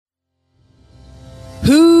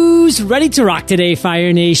Who's ready to rock today,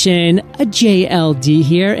 Fire Nation? A JLD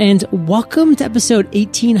here, and welcome to episode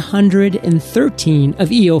 1813 of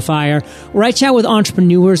EO Fire, where I chat with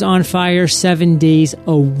entrepreneurs on fire 7 days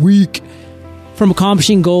a week. From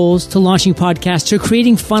accomplishing goals to launching podcasts to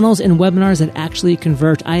creating funnels and webinars that actually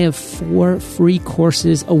convert, I have 4 free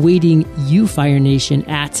courses awaiting you, Fire Nation,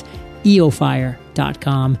 at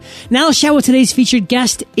eofire.com. Now let's chat with today's featured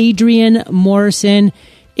guest, Adrian Morrison.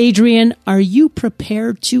 Adrian, are you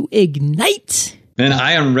prepared to ignite? Man,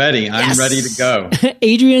 I am ready. I'm ready to go.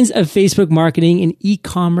 Adrian's a Facebook marketing and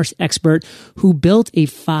e-commerce expert who built a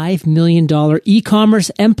 $5 million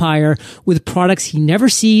e-commerce empire with products he never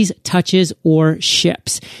sees, touches, or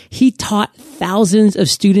ships. He taught thousands of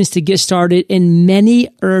students to get started, and many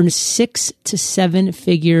earn 6 to 7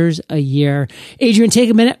 figures a year. Adrian, take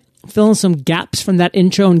a minute, fill in some gaps from that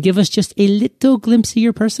intro, and give us just a little glimpse of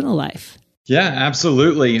your personal life. Yeah,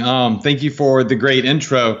 absolutely. Thank you for the great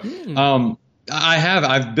intro.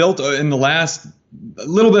 I've built in the last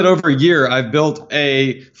little bit over a year, I've built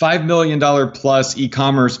a $5 million plus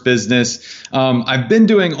e-commerce business. I've been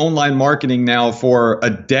doing online marketing now for a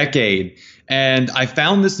decade. And I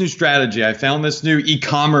found this new strategy. I found this new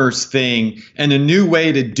e-commerce thing and a new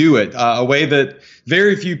way to do it, a way that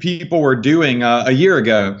very few people were doing a year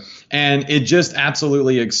ago. And it just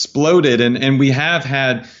absolutely exploded. And we have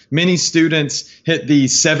had many students hit the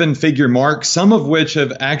 7-figure mark, some of which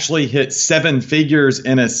have actually hit 7 figures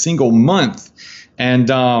in a single month. And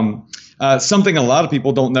something a lot of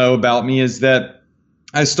people don't know about me is that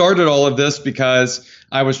I started all of this because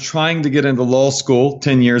I was trying to get into law school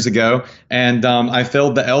 10 years ago, and I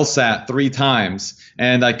failed the LSAT 3 times,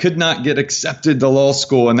 and I could not get accepted to law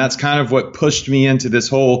school. And that's kind of what pushed me into this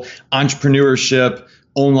whole entrepreneurship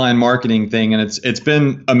online marketing thing. And it's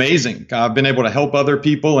been amazing. I've been able to help other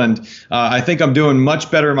people, and I think I'm doing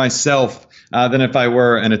much better myself than if I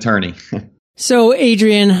were an attorney. So,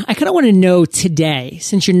 Adrian, I kind of want to know today,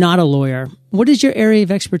 since you're not a lawyer, what is your area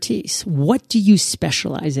of expertise? What do you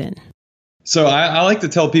specialize in? So I like to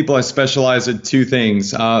tell people I specialize in 2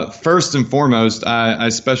 things. First and foremost, I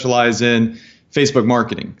specialize in Facebook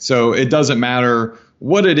marketing. So it doesn't matter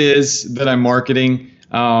what it is that I'm marketing.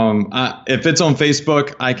 If it's on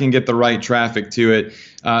Facebook, I can get the right traffic to it.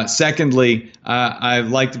 Secondly, I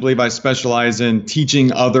like to believe I specialize in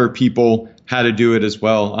teaching other people how to do it as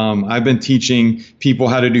well. I've been teaching people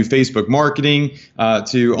how to do Facebook marketing,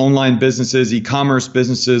 to online businesses, e-commerce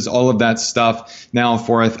businesses, all of that stuff now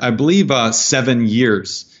for, I believe, 7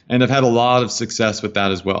 years. And I've had a lot of success with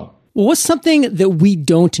that as well. Well, what's something that we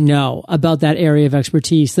don't know about that area of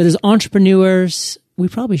expertise that as entrepreneurs, we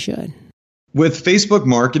probably should? With Facebook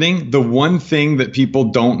marketing, the one thing that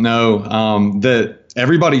people don't know that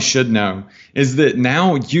everybody should know is that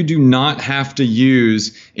now you do not have to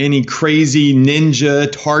use any crazy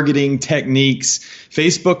ninja targeting techniques.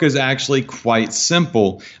 Facebook is actually quite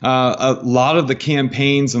simple. A lot of the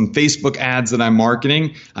campaigns and Facebook ads that I'm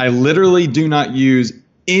marketing, I literally do not use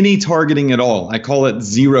any targeting at all. I call it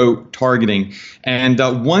zero targeting. And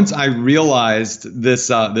once I realized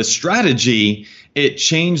this strategy, it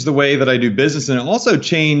changed the way that I do business, and it also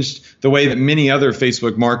changed the way that many other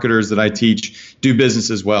Facebook marketers that I teach do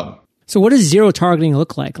business as well. So what does zero targeting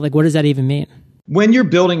look like? Like, what does that even mean? When you're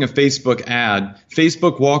building a Facebook ad,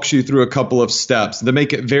 Facebook walks you through a couple of steps that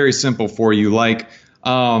make it very simple for you, like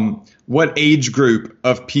what age group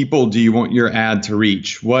of people do you want your ad to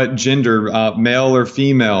reach? What gender, male or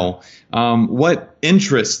female? What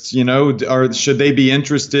interests, or should they be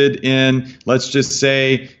interested in, let's just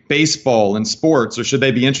say, baseball and sports, or should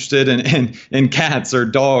they be interested in cats or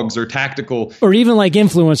dogs or tactical? Or even like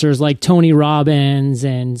influencers like Tony Robbins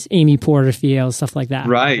and Amy Porterfield, stuff like that.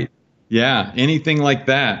 Right. Yeah. Anything like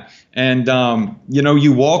that. And,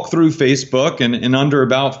 you walk through Facebook and in under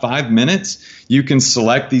about 5 minutes, you can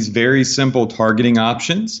select these very simple targeting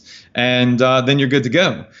options, and then you're good to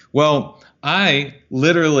go. Well, I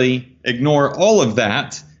literally ignore all of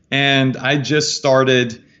that, and I just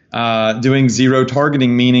started doing zero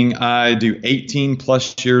targeting, meaning I do 18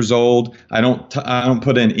 plus years old. I don't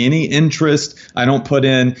put in any interest. I don't put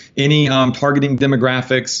in any targeting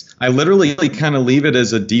demographics. I literally kind of leave it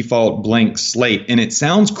as a default blank slate. And it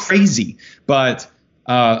sounds crazy, but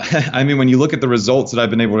when you look at the results that I've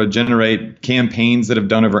been able to generate, campaigns that have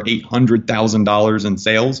done over $800,000 in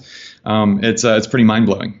sales, it's pretty mind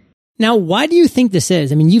blowing. Now, why do you think this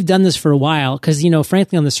is? I mean, you've done this for a while because,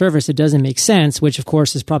 frankly, on the surface, it doesn't make sense, which, of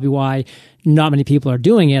course, is probably why not many people are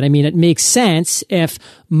doing it. I mean, it makes sense if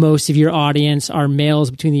most of your audience are males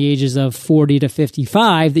between the ages of 40 to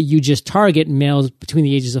 55, that you just target males between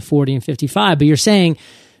the ages of 40 and 55. But you're saying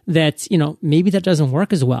that, maybe that doesn't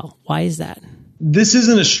work as well. Why is that? this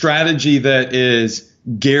isn't a strategy that is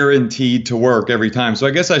guaranteed to work every time. So I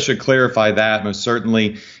guess I should clarify that. Most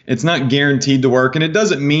certainly, it's not guaranteed to work. And it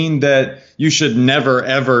doesn't mean that you should never,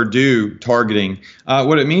 ever do targeting.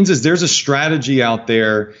 What it means is there's a strategy out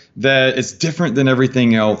there that is different than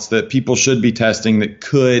everything else that people should be testing that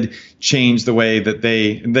could change the way that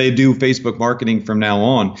they do Facebook marketing from now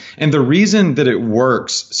on. And the reason that it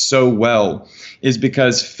works so well is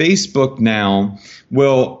because Facebook now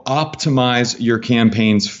will optimize your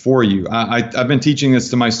campaigns for you. I've been teaching this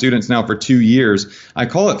to my students now for 2 years. I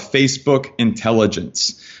call it Facebook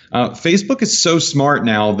intelligence. Facebook is so smart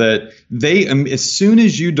now that they, as soon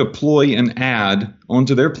as you deploy an ad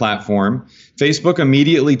onto their platform, Facebook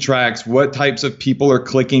immediately tracks what types of people are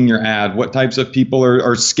clicking your ad, what types of people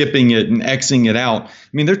are skipping it and Xing it out. I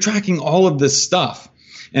mean, they're tracking all of this stuff.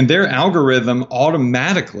 And their algorithm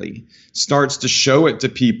automatically starts to show it to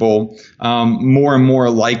people more and more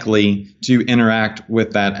likely to interact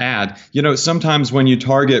with that ad. You know, sometimes when you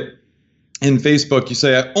target in Facebook, you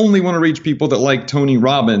say, I only want to reach people that like Tony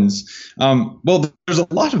Robbins. Well, there's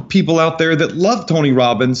a lot of people out there that love Tony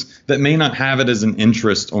Robbins that may not have it as an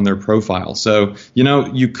interest on their profile. So, you know,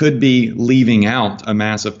 you could be leaving out a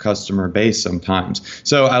massive customer base sometimes.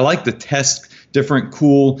 So I like to test different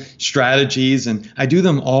cool strategies, and I do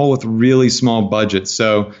them all with really small budgets.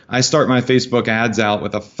 So I start my Facebook ads out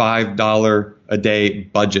with a $5 a day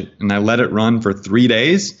budget, and I let it run for 3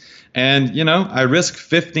 days. And, you know, I risk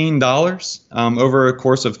 $15 over a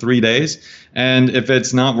course of 3 days. And if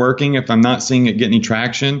it's not working, if I'm not seeing it get any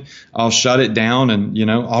traction, I'll shut it down and, you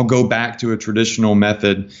know, I'll go back to a traditional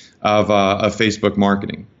method of Facebook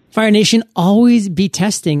marketing. Fire Nation, always be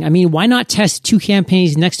testing. I mean, why not test 2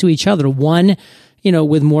 campaigns next to each other? One, you know,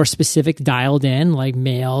 with more specific dialed in, like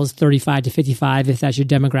males, 35 to 55, if that's your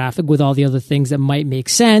demographic, with all the other things that might make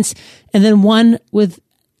sense. And then one with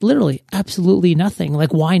literally absolutely nothing.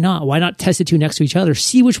 Like, why not? Why not test the 2 next to each other?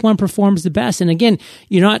 See which one performs the best. And again,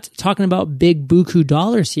 you're not talking about big buku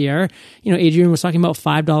dollars here. You know, Adrian was talking about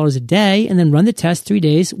 $5 a day, and then run the test 3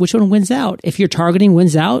 days. Which one wins out? If your targeting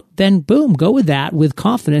wins out, then boom, go with that with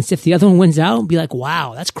confidence. If the other one wins out, be like,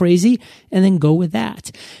 wow, that's crazy. And then go with that.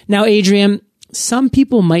 Now, Adrian, some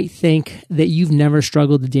people might think that you've never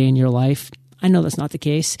struggled a day in your life. I know that's not the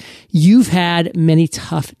case. You've had many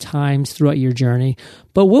tough times throughout your journey,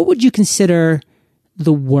 but what would you consider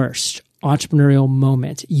the worst entrepreneurial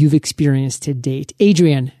moment you've experienced to date?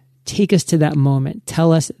 Adrian, take us to that moment.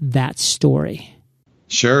 Tell us that story.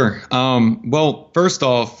 Sure. Well, first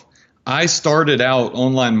off, I started out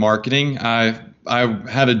online marketing. I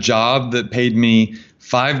had a job that paid me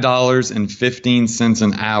 $5.15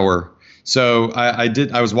 an hour. So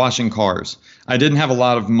I was washing cars. I didn't have a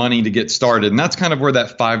lot of money to get started. And that's kind of where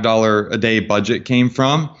that $5 a day budget came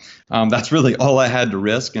from. That's really all I had to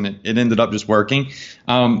risk. And it ended up just working.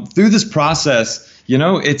 Through this process, you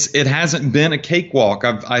know, it hasn't been a cakewalk.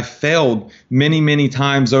 I failed many, many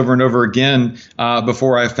times over and over again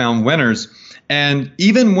before I found winners. And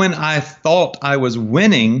even when I thought I was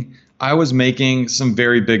winning, I was making some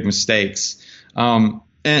very big mistakes. And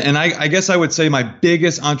I guess I would say my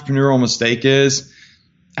biggest entrepreneurial mistake is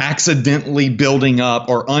accidentally building up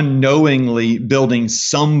or unknowingly building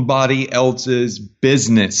somebody else's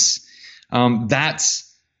business.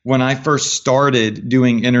 That's when I first started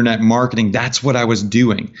doing internet marketing. That's what I was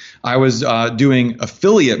doing. I was doing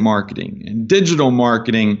affiliate marketing and digital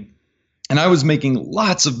marketing, and I was making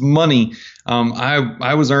lots of money.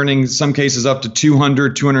 I was earning in some cases up to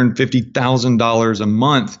 $250,000 a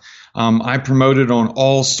month. I promoted on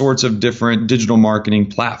all sorts of different digital marketing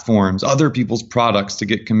platforms, other people's products to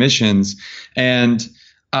get commissions. And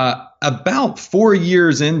about 4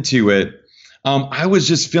 years into it, I was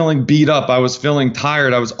just feeling beat up. I was feeling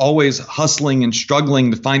tired. I was always hustling and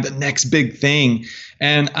struggling to find the next big thing.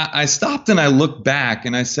 And I stopped and I looked back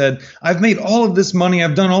and I said, I've made all of this money.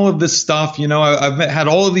 I've done all of this stuff. You know, I've had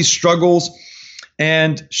all of these struggles.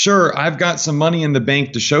 And sure, I've got some money in the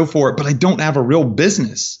bank to show for it, but I don't have a real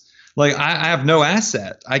business. Like I have no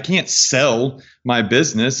asset. I can't sell my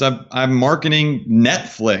business. I'm marketing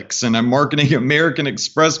Netflix and I'm marketing American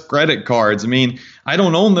Express credit cards. I mean, I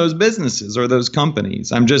don't own those businesses or those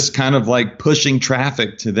companies. I'm just kind of like pushing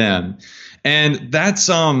traffic to them. And that's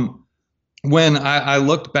when I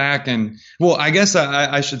looked back and, well, I guess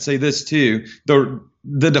I should say this too.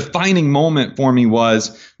 the defining moment for me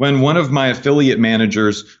was when one of my affiliate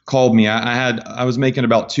managers called me. I was making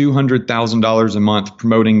about $200,000 a month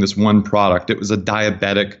promoting this one product. It was a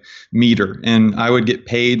diabetic meter, and I would get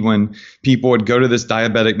paid when people would go to this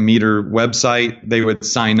diabetic meter website. They would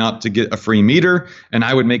sign up to get a free meter, and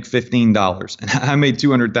I would make $15. And I made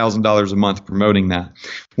 $200,000 a month promoting that.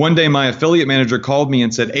 One day, my affiliate manager called me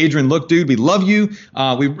and said, "Adrian, look, dude, we love you.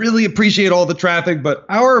 We really appreciate all the traffic, but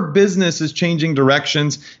our business is changing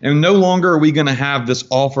directions, and no longer are we going to have this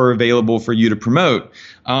offer available for you to promote."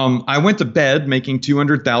 I went to bed making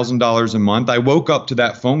 $200,000 a month. I woke up to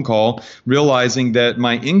that phone call realizing that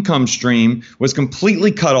my income stream was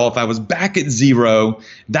completely cut off. I was back at zero.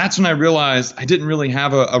 That's when I realized I didn't really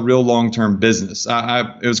have a real long-term business.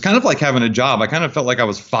 It was kind of like having a job. I kind of felt like I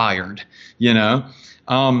was fired, you know?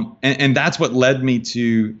 And that's what led me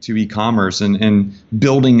to e-commerce and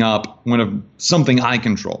building up something I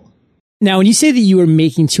control. Now, when you say that you were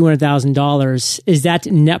making $200,000, is that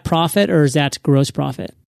net profit or is that gross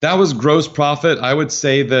profit? That was gross profit. I would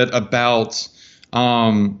say that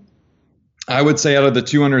I would say out of the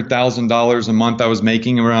 $200,000 a month I was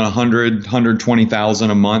making, around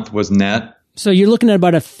 $120,000 a month was net. So you're looking at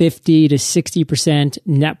about a 50 to 60%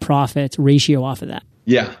 net profit ratio off of that.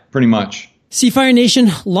 Yeah, pretty much. See, Fire Nation,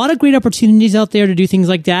 a lot of great opportunities out there to do things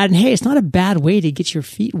like that. And hey, it's not a bad way to get your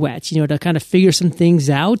feet wet, to kind of figure some things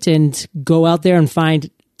out and go out there and find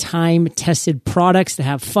time-tested products that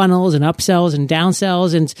have funnels and upsells and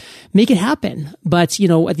downsells and make it happen. But,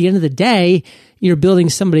 at the end of the day, you're building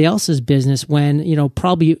somebody else's business when,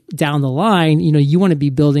 probably down the line, you want to be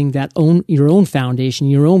building your own foundation,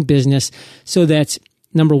 your own business so that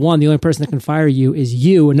number one, the only person that can fire you is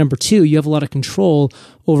you. And number two, you have a lot of control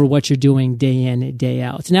over what you're doing day in, day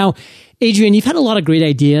out. Now, Adrian, you've had a lot of great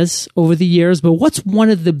ideas over the years, but what's one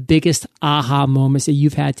of the biggest aha moments that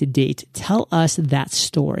you've had to date? Tell us that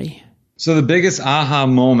story. So the biggest aha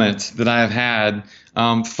moment that I have had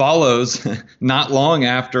follows not long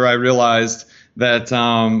after I realized that,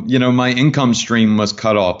 my income stream was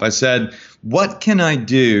cut off. I said, what can I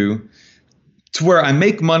do to where I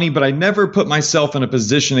make money, but I never put myself in a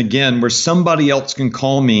position again where somebody else can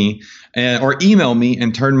call me or email me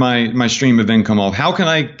and turn my stream of income off? How can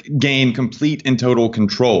I gain complete and total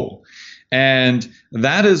control? And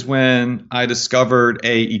that is when I discovered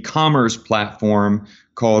a e-commerce platform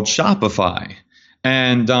called Shopify.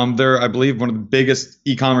 And they're, I believe, one of the biggest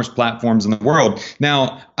e-commerce platforms in the world.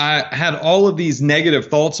 Now, I had all of these negative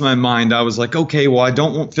thoughts in my mind. I was like, okay, well, I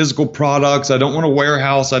don't want physical products. I don't want a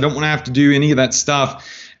warehouse. I don't want to have to do any of that stuff.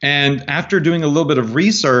 And after doing a little bit of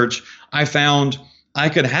research, I found I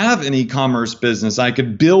could have an e-commerce business. I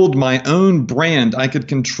could build my own brand. I could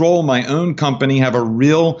control my own company, have a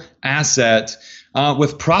real asset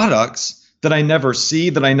with products that I never see,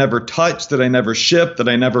 that I never touch, that I never ship, that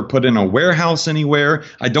I never put in a warehouse anywhere.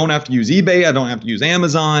 I don't have to use eBay. I don't have to use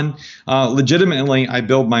Amazon. Legitimately, I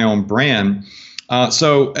build my own brand.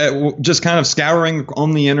 So just kind of scouring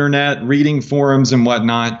on the internet, reading forums and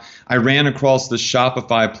whatnot, I ran across the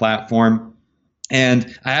Shopify platform.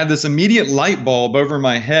 And I had this immediate light bulb over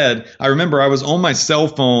my head. I remember I was on my cell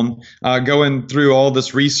phone going through all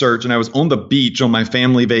this research, and I was on the beach on my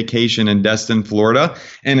family vacation in Destin, Florida.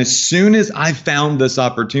 And as soon as I found this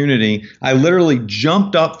opportunity, I literally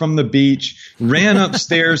jumped up from the beach, ran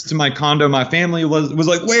upstairs to my condo. My family was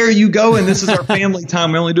like, "Where are you going? This is our family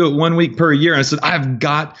time. We only do it 1 week per year." And I said, "I've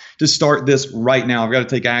got to start this right now. I've got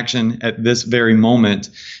to take action at this very moment."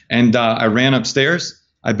 And I ran upstairs.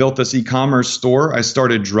 I built this e-commerce store. I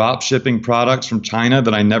started drop shipping products from China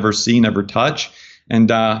that I never see, never touch.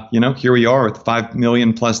 And, here we are with $5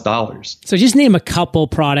 million plus. So just name a couple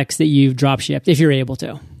products that you've drop shipped if you're able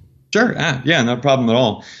to. Sure. Yeah, no problem at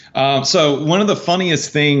all. So one of the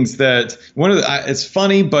funniest things it's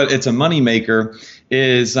funny, but it's a moneymaker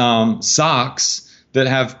is socks that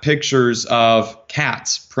have pictures of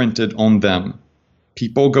cats printed on them.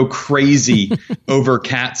 People go crazy over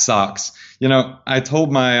cat socks. I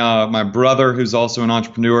told my brother, who's also an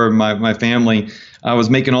entrepreneur, my family, I was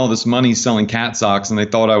making all this money selling cat socks, and they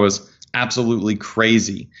thought I was absolutely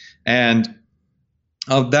crazy. And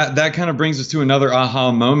that kind of brings us to another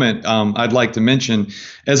aha moment I'd like to mention.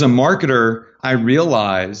 As a marketer, I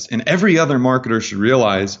realize, and every other marketer should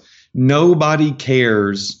realize, nobody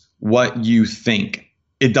cares what you think.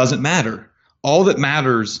 It doesn't matter. All that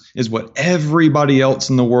matters is what everybody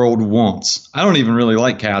else in the world wants. I don't even really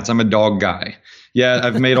like cats. I'm a dog guy. Yeah,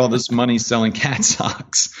 I've made all this money selling cat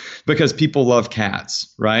socks because people love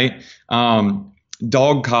cats, right?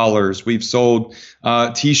 dog collars. We've sold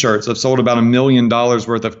T-shirts. I've sold about $1 million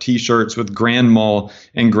worth of T-shirts with grandma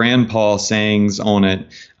and grandpa sayings on it.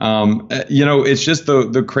 It's just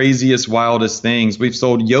the craziest, wildest things. We've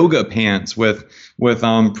sold yoga pants with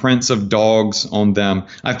prints of dogs on them.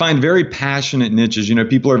 I find very passionate niches.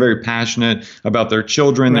 People are very passionate about their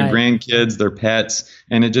children, their grandkids, their pets,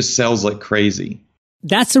 and it just sells like crazy.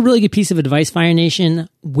 That's a really good piece of advice, Fire Nation.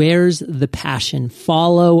 Where's the passion?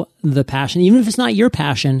 Follow the passion. Even if it's not your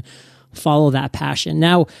passion, follow that passion.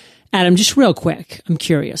 Now, Adam, just real quick, I'm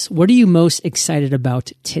curious. What are you most excited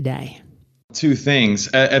about today? Two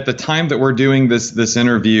things. At the time that we're doing this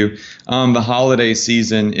interview, the holiday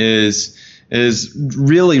season is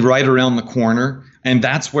really right around the corner. And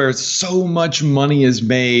that's where so much money is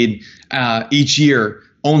made each year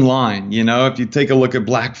online. If you take a look at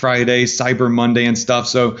Black Friday, Cyber Monday and stuff.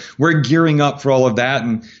 So we're gearing up for all of that.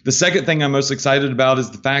 And the second thing I'm most excited about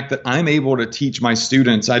is the fact that I'm able to teach my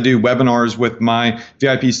students. I do webinars with my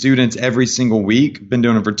VIP students every single week. Been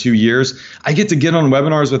doing it for 2 years. I get to get on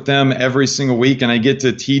webinars with them every single week, and I get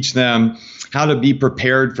to teach them how to be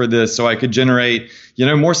prepared for this so I could generate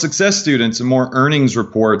more success students and more earnings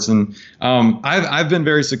reports. And I've been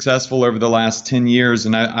very successful over the last 10 years.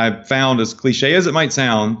 And I've found, as cliche as it might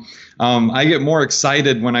sound, I get more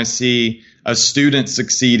excited when I see a student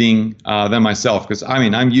succeeding than myself. Because,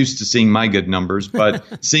 I'm used to seeing my good numbers, but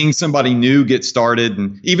seeing somebody new get started,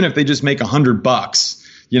 and even if they just make $100,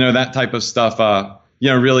 that type of stuff,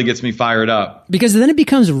 really gets me fired up. Because then it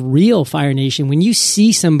becomes real, Fire Nation. When you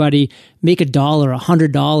see somebody make $1,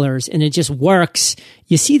 $100, and it just works,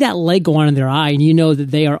 you see that light go on in their eye, and you know that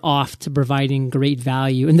they are off to providing great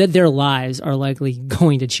value and that their lives are likely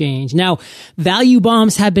going to change. Now, value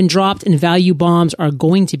bombs have been dropped, and value bombs are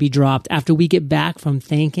going to be dropped after we get back from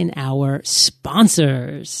thanking our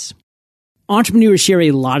sponsors. Entrepreneurs share a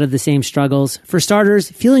lot of the same struggles. For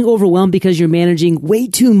starters, feeling overwhelmed because you're managing way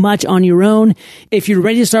too much on your own. If you're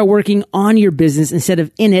ready to start working on your business instead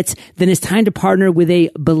of in it, then it's time to partner with a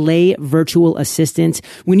Belay virtual assistant.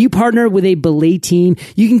 When you partner with a Belay team,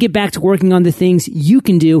 you can get back to working on the things you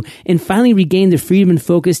can do and finally regain the freedom and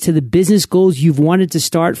focus to the business goals you've wanted to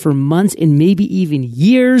start for months and maybe even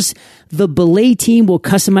years. The Belay team will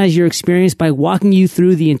customize your experience by walking you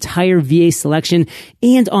through the entire VA selection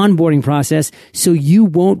and onboarding process, so you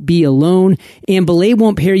won't be alone. And Belay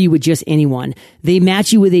won't pair you with just anyone. They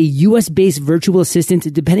match you with a US-based virtual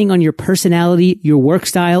assistant depending on your personality, your work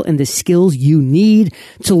style, and the skills you need.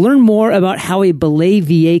 To learn more about how a Belay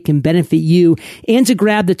VA can benefit you and to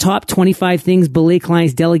grab the top 25 things Belay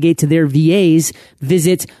clients delegate to their VAs,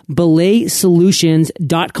 visit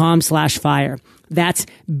belaysolutions.com/fire. That's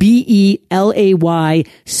BELAY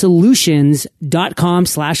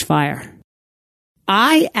solutions.com/fire.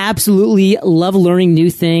 I absolutely love learning new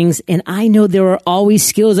things, and I know there are always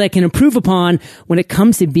skills I can improve upon when it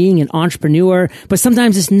comes to being an entrepreneur, but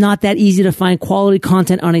sometimes it's not that easy to find quality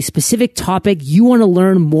content on a specific topic you want to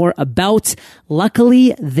learn more about.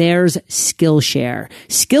 Luckily, there's Skillshare.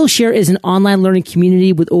 Skillshare is an online learning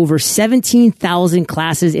community with over 17,000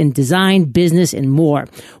 classes in design, business, and more.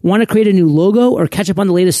 Want to create a new logo or catch up on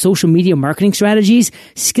the latest social media marketing strategies?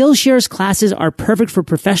 Skillshare's classes are perfect for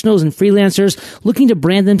professionals and freelancers looking to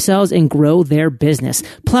brand themselves and grow their business.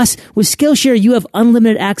 Plus, with Skillshare, you have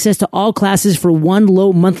unlimited access to all classes for one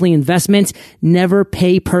low monthly investment. Never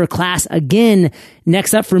pay per class again.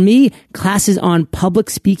 Next up for me, classes on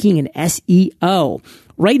public speaking and SEO.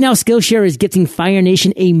 Right now, Skillshare is giving Fire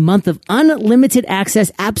Nation a month of unlimited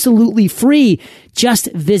access absolutely free.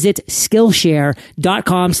 Just visit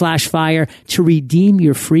Skillshare.com/fire to redeem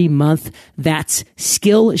your free month. That's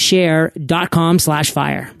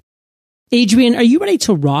Skillshare.com/fire. Adrian, are you ready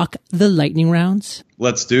to rock the lightning rounds?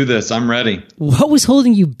 Let's do this. I'm ready. What was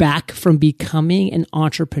holding you back from becoming an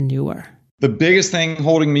entrepreneur? The biggest thing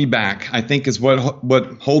holding me back, I think, is what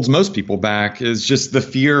holds most people back, is just the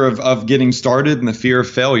fear of getting started and the fear of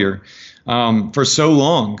failure. For so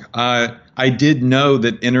long, I did know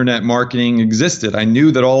that internet marketing existed. I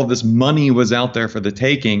knew that all of this money was out there for the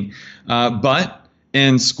taking. But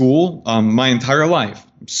in school, my entire life,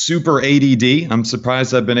 super ADD. I'm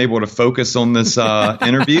surprised I've been able to focus on this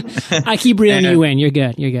interview. I keep reeling you in. You're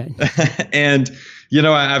good. You're good. And,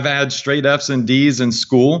 I've had straight F's and D's in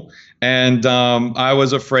school. And I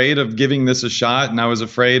was afraid of giving this a shot, and I was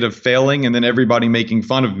afraid of failing and then everybody making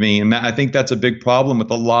fun of me. And I think that's a big problem with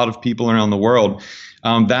a lot of people around the world.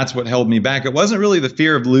 That's what held me back. It wasn't really the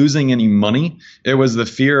fear of losing any money. It was the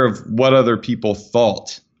fear of what other people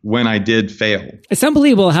thought when I did fail. It's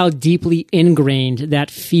unbelievable how deeply ingrained that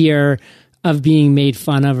fear of being made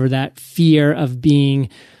fun of, or that fear of being,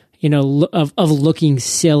 of looking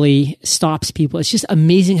silly stops people. It's just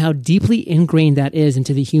amazing how deeply ingrained that is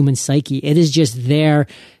into the human psyche. It is just there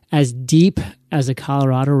as deep as a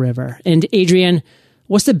Colorado River. And Adrian,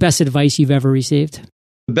 what's the best advice you've ever received?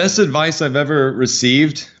 The best advice I've ever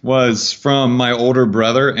received was from my older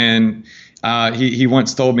brother. And he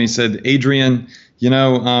once told me, he said, Adrian,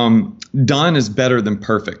 done is better than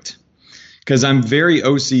perfect. Because I'm very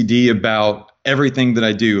OCD about everything that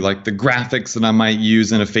I do, like the graphics that I might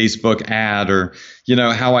use in a Facebook ad, or,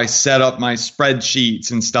 how I set up my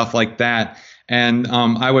spreadsheets and stuff like that. And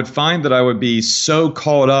I would find that I would be so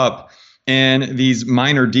caught up in these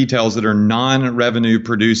minor details that are non-revenue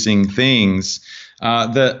producing things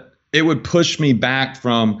that it would push me back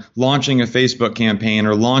from launching a Facebook campaign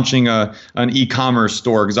or launching an e-commerce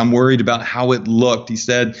store because I'm worried about how it looked. He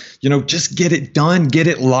said, just get it done, get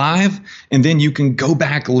it live, and then you can go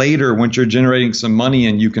back later once you're generating some money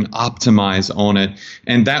and you can optimize on it.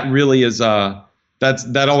 And that really is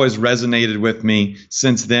that always resonated with me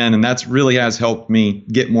since then, and that's really has helped me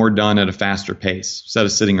get more done at a faster pace instead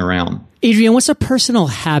of sitting around. Adrian, what's a personal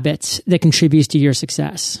habit that contributes to your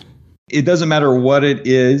success? It doesn't matter what it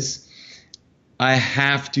is. I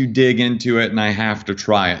have to dig into it and I have to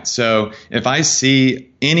try it. So if I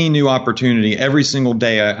see any new opportunity, every single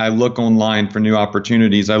day I look online for new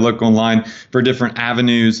opportunities. I look online for different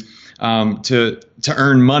avenues to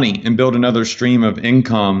earn money and build another stream of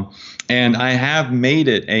income. And I have made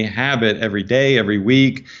it a habit every day, every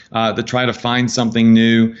week, to try to find something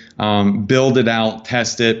new, build it out,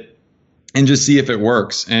 test it, and just see if it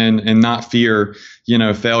works and not fear,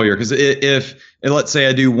 failure. Because if let's say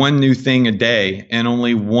I do one new thing a day and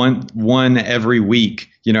only one every week,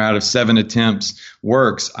 out of 7 attempts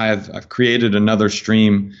works, I've created another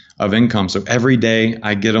stream of income. So every day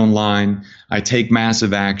I get online, I take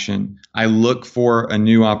massive action, I look for a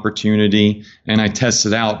new opportunity and I test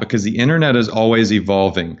it out because the internet is always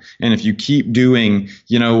evolving. And if you keep doing,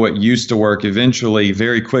 what used to work, eventually,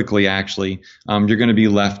 very quickly, actually, you're going to be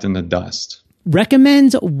left in the dust.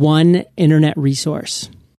 Recommend one internet resource.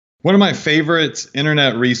 One of my favorite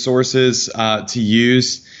internet resources to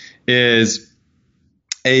use is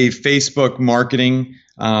a Facebook marketing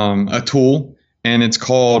a tool, and it's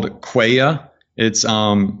called Quaya. It's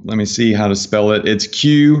let me see how to spell it. It's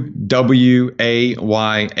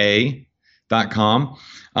QWAYA.com.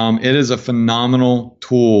 It is a phenomenal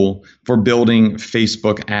tool for building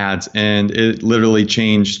Facebook ads, and it literally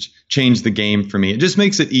changed the game for me. It just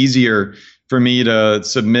makes it easier for me to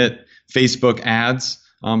submit Facebook ads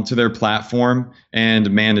to their platform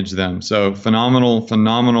and manage them. So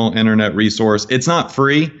phenomenal internet resource. It's not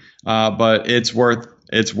free, but it's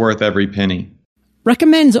worth every penny.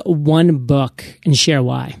 Recommend one book and share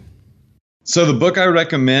why. So the book I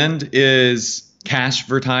recommend is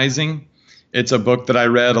Cashvertising. It's a book that I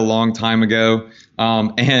read a long time ago.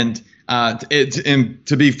 And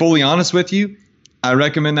to be fully honest with you, I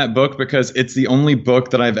recommend that book because it's the only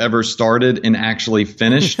book that I've ever started and actually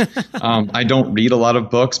finished. I don't read a lot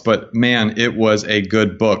of books, but man, it was a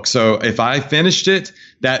good book. So if I finished it,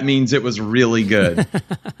 that means it was really good.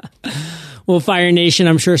 Well, Fire Nation,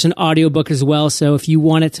 I'm sure it's an audiobook as well. So if you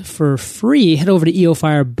want it for free, head over to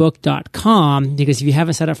eofirebook.com because if you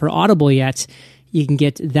haven't set up for Audible yet, you can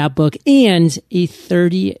get that book and a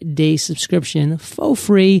 30-day subscription for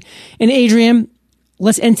free. And Adrian,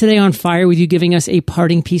 let's end today on fire with you giving us a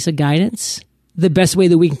parting piece of guidance, the best way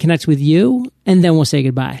that we can connect with you, and then we'll say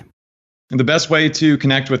goodbye. And the best way to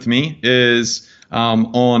connect with me is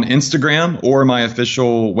on Instagram or my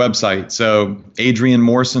official website. So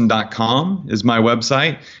adrianmorrison.com is my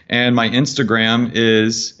website, and my Instagram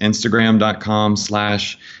is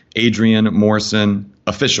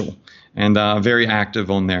instagram.com/AdrianMorrisonOfficial. And very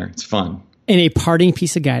active on there. It's fun. And a parting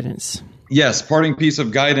piece of guidance. Yes, parting piece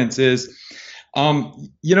of guidance is,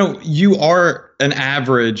 you are an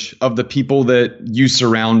average of the people that you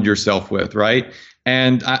surround yourself with, right?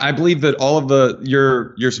 And I believe that all of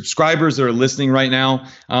your subscribers that are listening right now,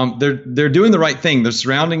 they're doing the right thing. They're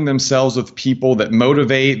surrounding themselves with people that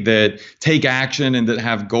motivate, that take action, and that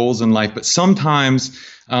have goals in life. But sometimes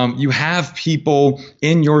you have people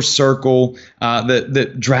in your circle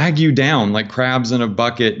that drag you down like crabs in a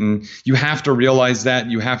bucket, and you have to realize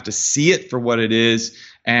that. You have to see it for what it is.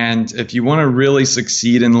 And if you want to really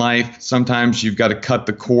succeed in life, sometimes you've got to cut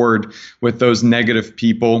the cord with those negative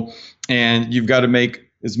people, and you've got to make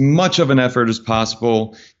as much of an effort as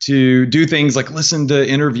possible to do things like listen to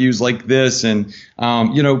interviews like this and,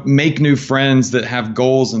 make new friends that have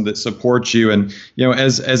goals and that support you. And,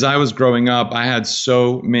 as I was growing up, I had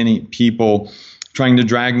so many people trying to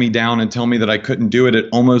drag me down and tell me that I couldn't do it. It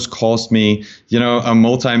almost cost me, a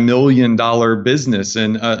multi-million-dollar business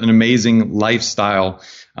and an amazing lifestyle.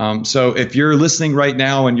 So if you're listening right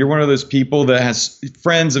now and you're one of those people that has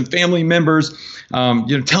friends and family members,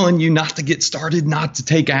 telling you not to get started, not to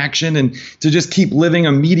take action, and to just keep living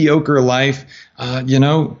a mediocre life,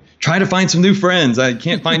 try to find some new friends. I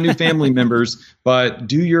can't find new family members, but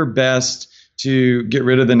do your best to get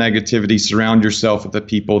rid of the negativity. Surround yourself with the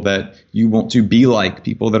people that you want to be like,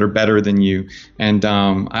 people that are better than you. And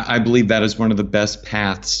I believe that is one of the best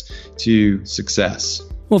paths to success.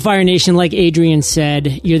 Well, Fire Nation, like Adrian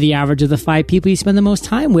said, you're the average of the 5 people you spend the most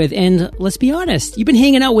time with. And let's be honest, you've been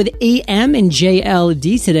hanging out with AM and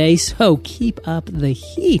JLD today, so keep up the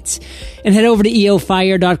heat. And head over to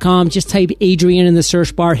eofire.com. Just type Adrian in the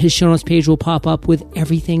search bar. His show notes page will pop up with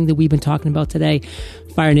everything that we've been talking about today.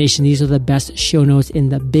 Fire Nation, these are the best show notes in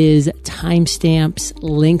the biz. Timestamps,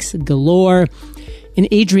 links galore. And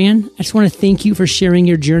Adrian, I just want to thank you for sharing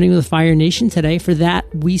your journey with Fire Nation today. For that,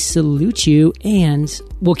 we salute you, and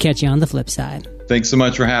we'll catch you on the flip side. Thanks so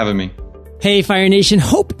much for having me. Hey, Fire Nation.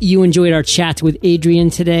 Hope you enjoyed our chat with Adrian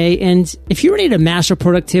today. And if you're ready to master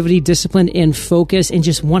productivity, discipline, and focus in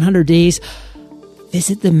just 100 days,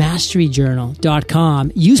 visit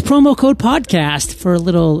themasteryjournal.com. Use promo code podcast for a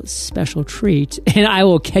little special treat, and I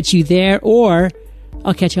will catch you there, or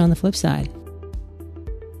I'll catch you on the flip side.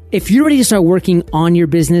 If you're ready to start working on your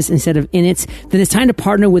business instead of in it, then it's time to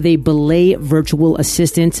partner with a Belay virtual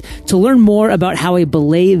assistant. To learn more about how a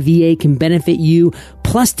Belay VA can benefit you,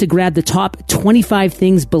 plus to grab the top 25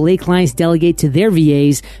 things Belay clients delegate to their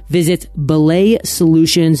VAs, visit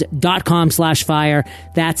belaysolutions.com/fire.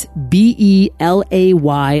 That's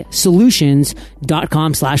BELAY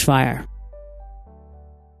solutions.com/fire.